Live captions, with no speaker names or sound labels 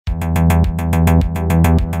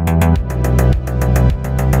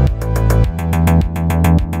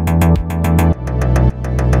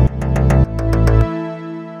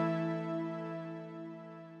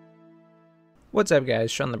What's up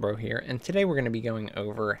guys, Shawnthebro here, and today we're going to be going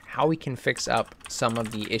over how we can fix up some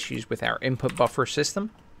of the issues with our input buffer system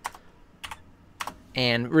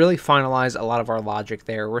and really finalize a lot of our logic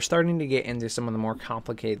there. We're starting to get into some of the more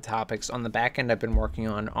complicated topics. On the back end, I've been working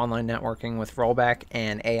on online networking with rollback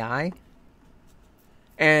and AI.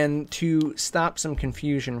 And to stop some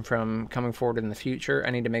confusion from coming forward in the future, I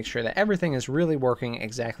need to make sure that everything is really working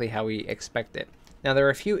exactly how we expect it. Now, there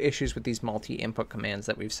are a few issues with these multi-input commands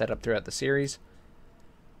that we've set up throughout the series.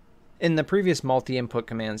 In the previous multi-input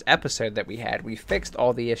commands episode that we had, we fixed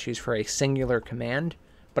all the issues for a singular command,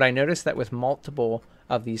 but I noticed that with multiple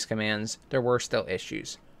of these commands, there were still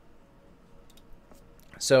issues.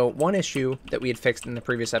 So one issue that we had fixed in the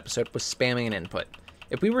previous episode was spamming an input.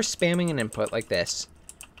 If we were spamming an input like this,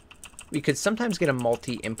 we could sometimes get a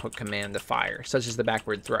multi-input command to fire, such as the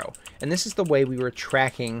backward throw. And this is the way we were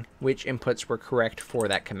tracking which inputs were correct for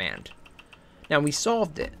that command. Now, we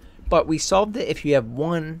solved it, but we solved it if you have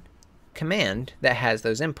one command that has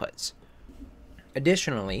those inputs.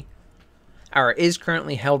 Additionally, our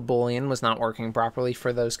isCurrentlyHeld boolean was not working properly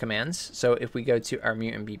for those commands. So if we go to our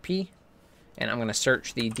mutant BP, and I'm going to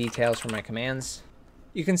search the details for my commands,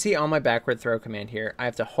 you can see on my backward throw command here, I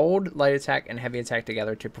have to hold light attack and heavy attack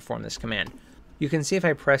together to perform this command. You can see if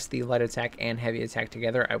I press the light attack and heavy attack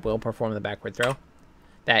together, I will perform the backward throw.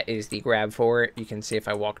 That is the grab for it. You can see if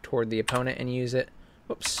I walk toward the opponent and use it,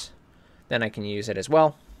 whoops, then I can use it as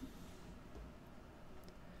well.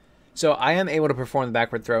 So I am able to perform the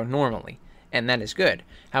backward throw normally, and that is good.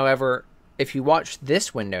 However, if you watch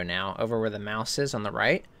this window now, over where the mouse is on the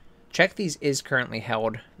right, check these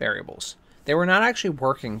isCurrentlyHeld variables. They were not actually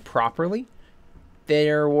working properly.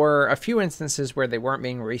 There were a few instances where they weren't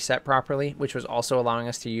being reset properly, which was also allowing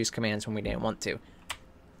us to use commands when we didn't want to.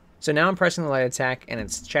 So now I'm pressing the light attack, and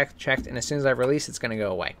it's checked, and as soon as I release, it's going to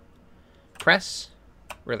go away. Press,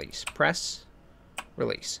 release, press,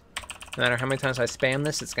 release. No matter how many times I spam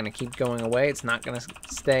this, it's going to keep going away. It's not going to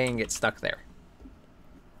stay and get stuck there.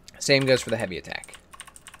 Same goes for the heavy attack.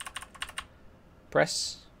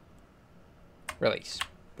 Press, release.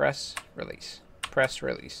 Press, release, press,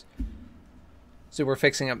 release. So we're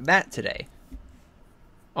fixing up that today.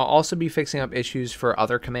 I'll also be fixing up issues for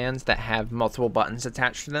other commands that have multiple buttons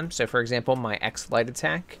attached to them. So for example, my X light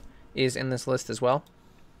attack is in this list as well.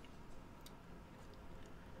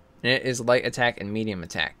 And it is light attack and medium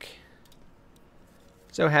attack.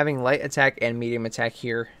 So having light attack and medium attack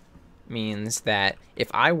here means that if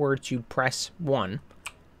I were to press 1,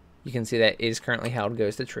 you can see that isCurrentlyHeld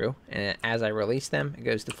goes to true, and as I release them, it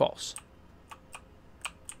goes to false.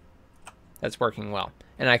 That's working well.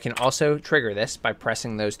 And I can also trigger this by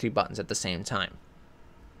pressing those two buttons at the same time.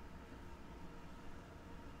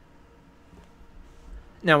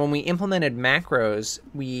 Now, when we implemented macros,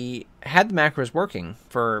 we had the macros working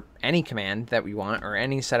for any command that we want or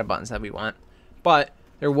any set of buttons that we want, but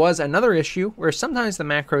there was another issue where sometimes the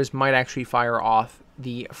macros might actually fire off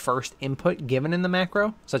the first input given in the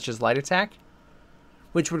macro, such as light attack,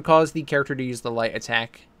 which would cause the character to use the light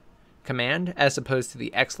attack command as opposed to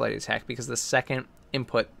the X light attack because the second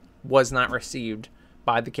input was not received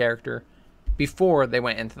by the character before they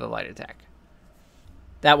went into the light attack.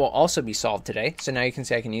 That will also be solved today. So now you can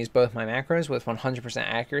see I can use both my macros with 100%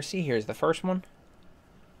 accuracy. Here's the first one.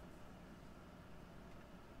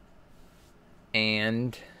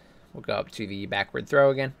 And we'll go up to the backward throw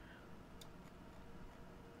again.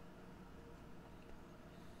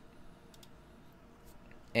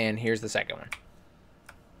 And here's the second one.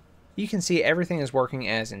 You can see everything is working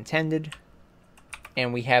as intended,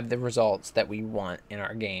 and we have the results that we want in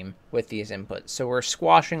our game with these inputs. So we're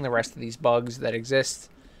squashing the rest of these bugs that exist.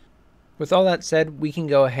 With all that said, we can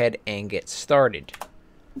go ahead and get started.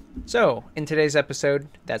 So in today's episode,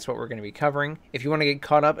 that's what we're going to be covering. If you want to get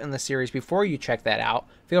caught up in the series before you check that out,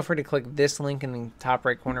 feel free to click this link in the top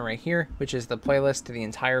right corner right here, which is the playlist to the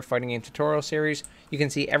entire fighting game tutorial series. You can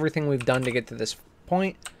see everything we've done to get to this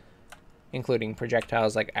point, including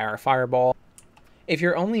projectiles like our fireball. If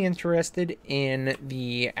you're only interested in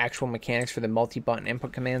the actual mechanics for the multi-button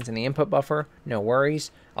input commands in the input buffer, no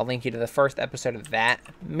worries. I'll link you to the first episode of that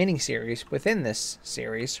mini-series within this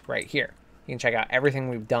series right here. You can check out everything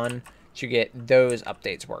we've done to get those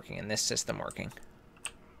updates working and this system working.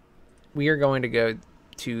 We are going to go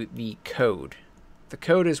to the code. The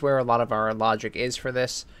code is where a lot of our logic is for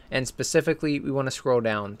this, and specifically we want to scroll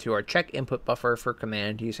down to our check input buffer for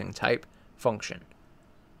command using type function.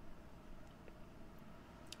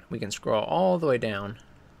 We can scroll all the way down.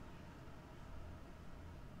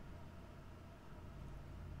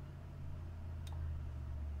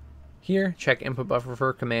 Here, check input buffer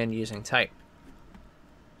for command using type.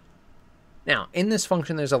 Now, in this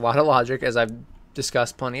function, there's a lot of logic, as I've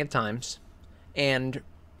discussed plenty of times, and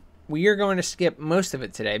we are going to skip most of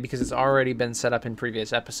it today because it's already been set up in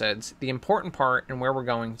previous episodes. The important part and where we're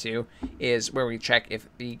going to is where we check if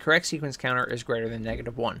the correct sequence counter is greater than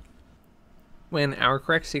 -1. When our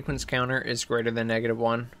correct sequence counter is greater than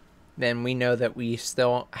 -1, then we know that we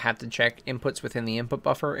still have to check inputs within the input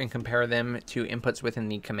buffer and compare them to inputs within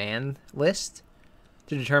the command list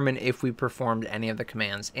to determine if we performed any of the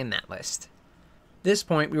commands in that list. At this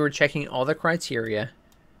point, we were checking all the criteria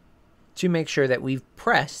to make sure that we've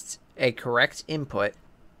pressed a correct input.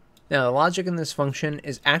 Now, the logic in this function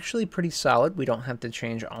is actually pretty solid. We don't have to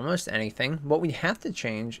change almost anything. What we have to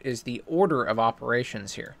change is the order of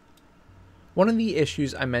operations here. One of the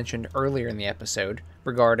issues I mentioned earlier in the episode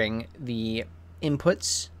regarding the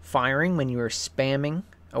inputs firing when you were spamming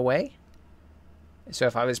away. So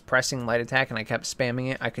if I was pressing light attack and I kept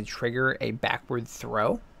spamming it, I could trigger a backward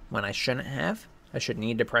throw when I shouldn't have. I should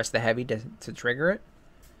need to press the heavy to trigger it.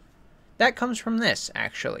 That comes from this,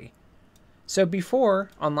 actually. So before,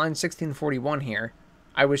 on line 1641 here,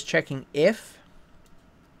 I was checking if,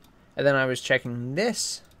 and then I was checking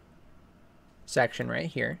this section right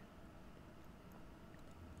here.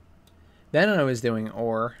 Then I was doing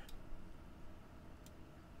or,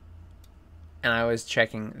 and I was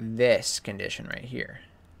checking this condition right here.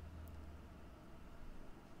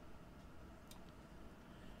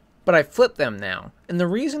 But I flipped them now. And the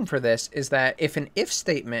reason for this is that if an if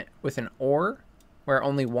statement with an or, where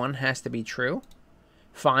only one has to be true,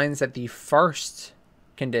 finds that the first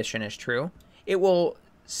condition is true, it will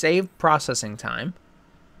save processing time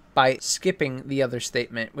by skipping the other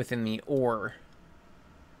statement within the or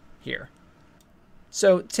here.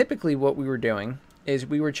 So typically what we were doing is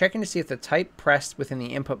we were checking to see if the type pressed within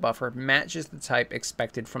the input buffer matches the type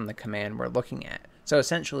expected from the command we're looking at. So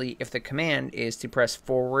essentially, if the command is to press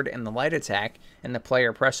forward in the light attack and the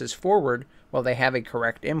player presses forward, well, they have a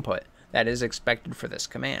correct input that is expected for this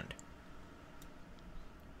command.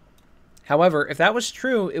 However, if that was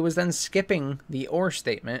true, it was then skipping the or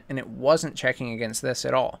statement and it wasn't checking against this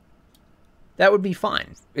at all. That would be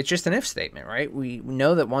fine. It's just an if statement, right? We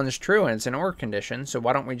know that one is true and it's an or condition, so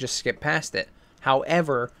why don't we just skip past it?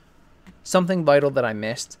 However, something vital that I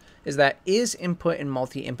missed is that is input and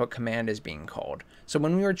multi-input command is being called. So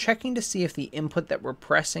when we were checking to see if the input that we're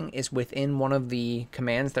pressing is within one of the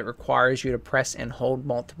commands that requires you to press and hold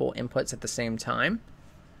multiple inputs at the same time,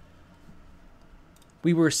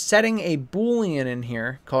 we were setting a Boolean in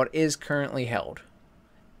here called is currently held.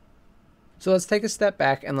 So let's take a step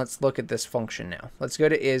back and let's look at this function now. Let's go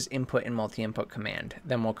to is input and multi-input command.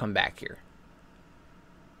 Then we'll come back here.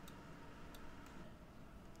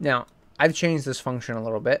 Now, I've changed this function a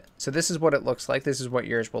little bit. So this is what it looks like. This is what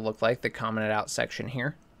yours will look like, the commented out section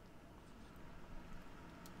here.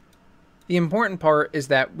 The important part is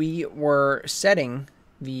that we were setting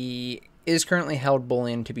the is currently held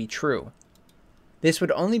Boolean to be true. This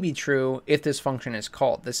would only be true if this function is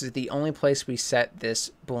called. This is the only place we set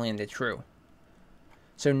this Boolean to true.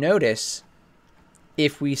 So notice,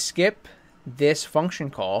 if we skip this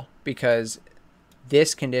function call because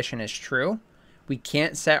this condition is true, we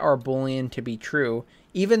can't set our Boolean to be true,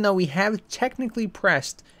 even though we have technically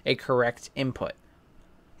pressed a correct input.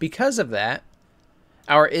 Because of that,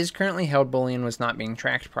 our is currently held Boolean was not being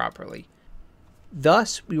tracked properly.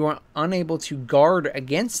 Thus, we were unable to guard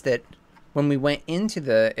against it when we went into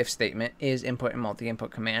the if statement, is input and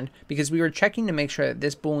multi-input command, because we were checking to make sure that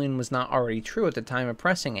this Boolean was not already true at the time of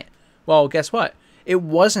pressing it. Well, guess what? It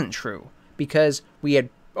wasn't true, because we had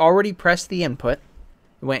already pressed the input,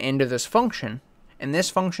 went into this function, and this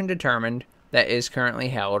function determined that is currently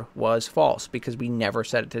held was false, because we never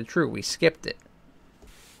set it to true. We skipped it.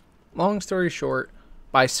 Long story short,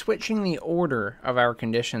 by switching the order of our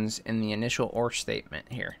conditions in the initial or statement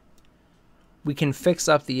here, we can fix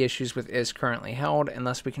up the issues with is currently held, and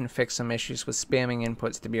thus we can fix some issues with spamming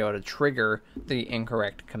inputs to be able to trigger the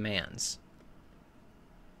incorrect commands.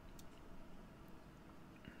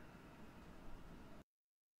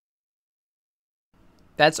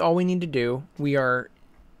 That's all we need to do. We are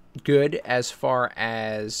good as far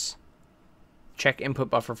as check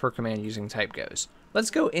input buffer for command using type goes.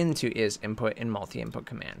 Let's go into is input and multi-input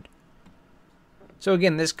command. So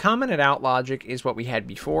again, this commented out logic is what we had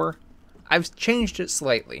before. I've changed it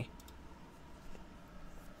slightly.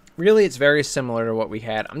 Really, it's very similar to what we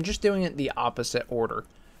had. I'm just doing it the opposite order.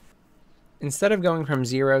 Instead of going from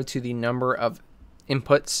 0 to the number of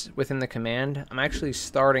inputs within the command, I'm actually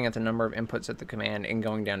starting at the number of inputs at the command and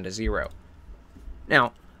going down to 0.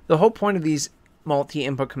 Now, the whole point of these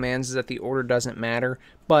multi-input commands is that the order doesn't matter,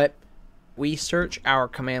 but we search our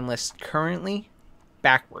command list currently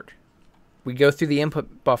backward. we go through the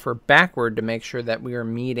input buffer backward to make sure that we are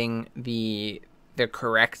meeting the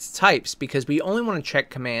correct types, because we only want to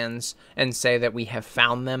check commands and say that we have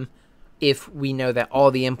found them if we know that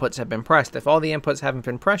all the inputs have been pressed. If all the inputs haven't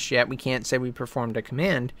been pressed yet, we can't say we performed a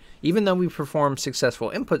command. Even though we performed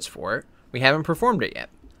successful inputs for it, we haven't performed it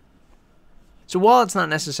yet. So while it's not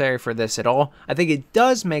necessary for this at all, I think it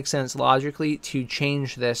does make sense logically to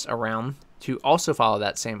change this around to also follow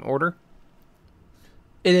that same order.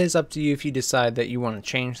 It is up to you if you decide that you want to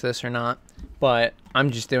change this or not, but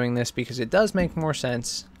I'm just doing this because it does make more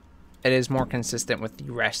sense. It is more consistent with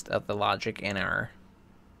the rest of the logic in our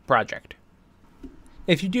project.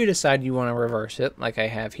 If you do decide you want to reverse it, like I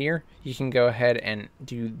have here, you can go ahead and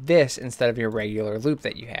do this instead of your regular loop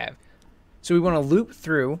that you have. So we want to loop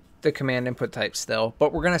through the command input type still,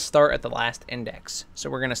 but we're going to start at the last index.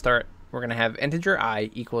 So we're going to have integer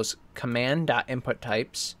I equals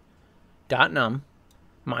command.inputtypes.num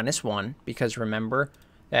 -1, because remember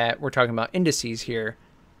that we're talking about indices here,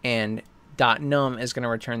 and .num is going to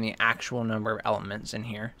return the actual number of elements in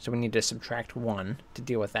here, so we need to subtract 1 to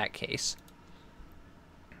deal with that case.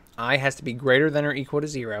 I has to be greater than or equal to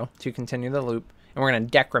 0 to continue the loop, and we're going to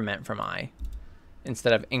decrement from I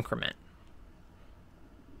instead of increment.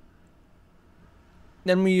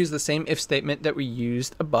 Then we use the same if statement that we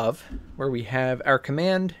used above, where we have our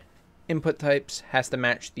command input types has to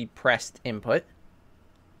match the pressed input,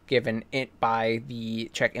 given it by the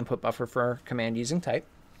check input buffer for command using type.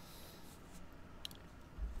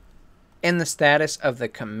 And the status of the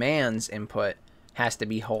command's input has to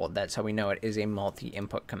be hold. That's how we know it is a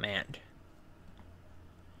multi-input command.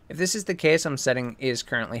 If this is the case, I'm setting is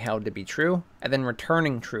currently held to be true, and then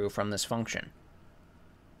returning true from this function.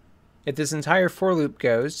 If this entire for loop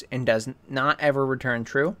goes and does not ever return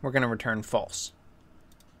true, we're going to return false.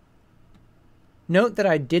 Note that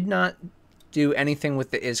I did not do anything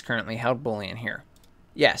with the is currently held boolean here.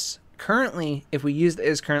 Yes, currently, if we use the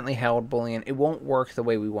is currently held boolean, it won't work the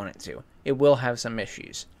way we want it to. It will have some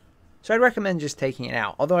issues. So I'd recommend just taking it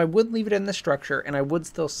out, although I would leave it in the structure and I would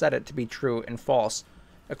still set it to be true and false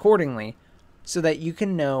accordingly, so that you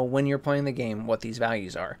can know when you're playing the game what these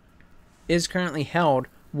values are. Is currently held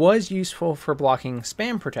was useful for blocking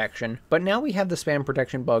spam protection, but now we have the spam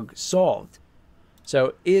protection bug solved.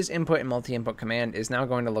 So is input and multi-input command is now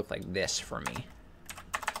going to look like this for me.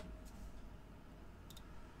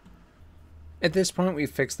 At this point, we've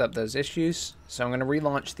fixed up those issues, so I'm going to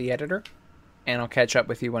relaunch the editor, and I'll catch up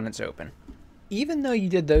with you when it's open. Even though you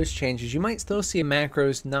did those changes, you might still see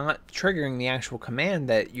macros not triggering the actual command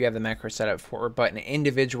that you have the macro set up for, but an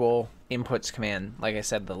individual inputs command, like I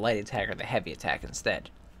said, the light attack or the heavy attack instead.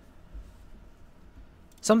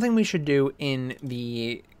 Something we should do in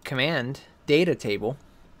the command data table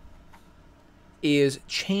is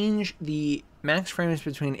change the max frames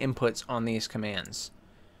between inputs on these commands.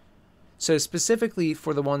 So specifically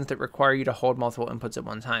for the ones that require you to hold multiple inputs at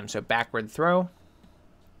one time. So backward throw,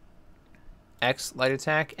 X light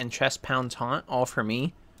attack, and chest pound taunt, all for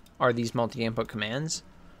me, are these multi-input commands.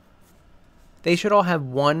 They should all have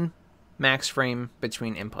one max frame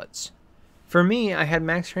between inputs. For me, I had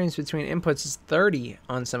max frames between inputs as 30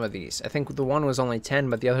 on some of these. I think the one was only 10,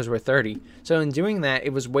 but the others were 30. So in doing that,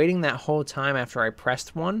 it was waiting that whole time after I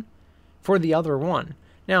pressed one for the other one.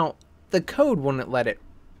 Now, the code wouldn't let it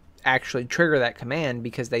actually trigger that command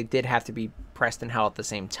because they did have to be pressed and held at the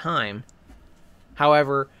same time.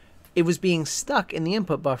 However, it was being stuck in the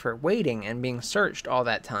input buffer waiting and being searched all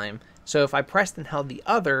that time. So if I pressed and held the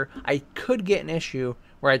other, I could get an issue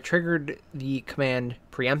where I triggered the command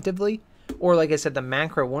preemptively, or like I said, the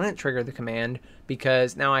macro wouldn't trigger the command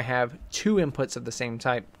because now I have two inputs of the same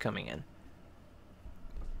type coming in.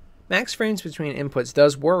 Max frames between inputs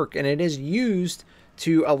does work, and it is used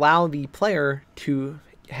to allow the player to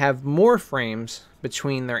have more frames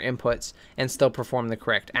between their inputs and still perform the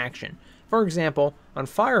correct action. For example, on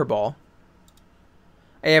Fireball,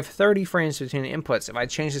 I have 30 frames between the inputs. If I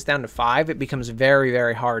change this down to 5, it becomes very,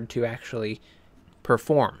 very hard to actually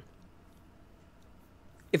perform.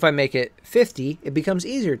 If I make it 50, it becomes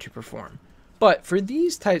easier to perform. But for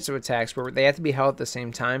these types of attacks where they have to be held at the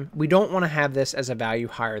same time, we don't want to have this as a value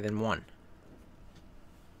higher than 1.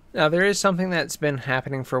 Now, there is something that's been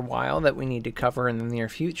happening for a while that we need to cover in the near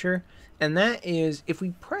future, and that is if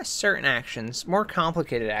we press certain actions, more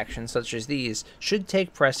complicated actions such as these should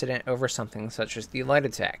take precedent over something such as the light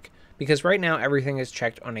attack, because right now everything is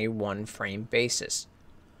checked on a one-frame basis.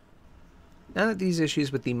 Now that these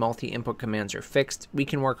issues with the multi-input commands are fixed, we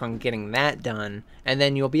can work on getting that done, and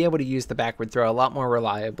then you'll be able to use the backward throw a lot more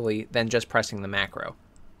reliably than just pressing the macro.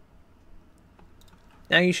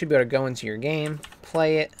 Now you should be able to go into your game,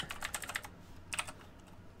 play it,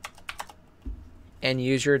 and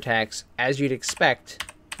use your attacks as you'd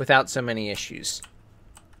expect without so many issues.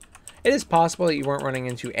 It is possible that you weren't running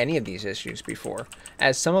into any of these issues before,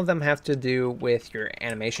 as some of them have to do with your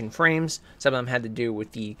animation frames, some of them had to do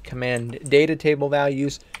with the command data table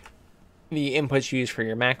values, the inputs used for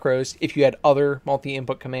your macros, if you had other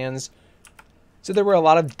multi-input commands. So there were a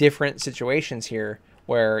lot of different situations here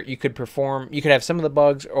where you could have some of the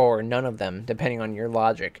bugs or none of them, depending on your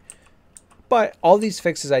logic. But all these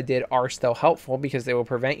fixes I did are still helpful because they will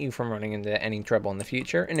prevent you from running into any trouble in the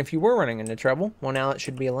future. And if you were running into trouble, well, now it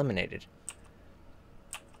should be eliminated.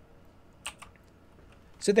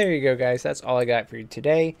 So there you go, guys. That's all I got for you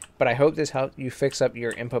today. But I hope this helped you fix up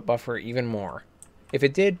your input buffer even more. If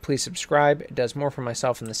it did, please subscribe. It does more for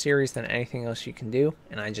myself in the series than anything else you can do,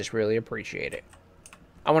 and I just really appreciate it.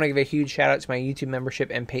 I want to give a huge shout out to my YouTube membership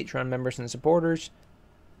and Patreon members and supporters.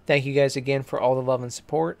 Thank you guys again for all the love and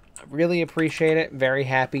support. I really appreciate it. Very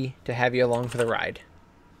happy to have you along for the ride.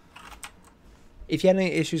 If you had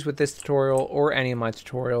any issues with this tutorial or any of my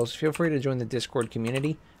tutorials, feel free to join the Discord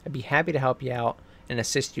community. I'd be happy to help you out and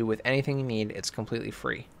assist you with anything you need. It's completely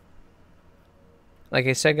free. Like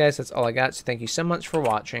I said, guys, that's all I got. So thank you so much for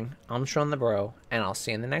watching. I'm Shawnthebro, and I'll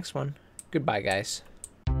see you in the next one. Goodbye, guys.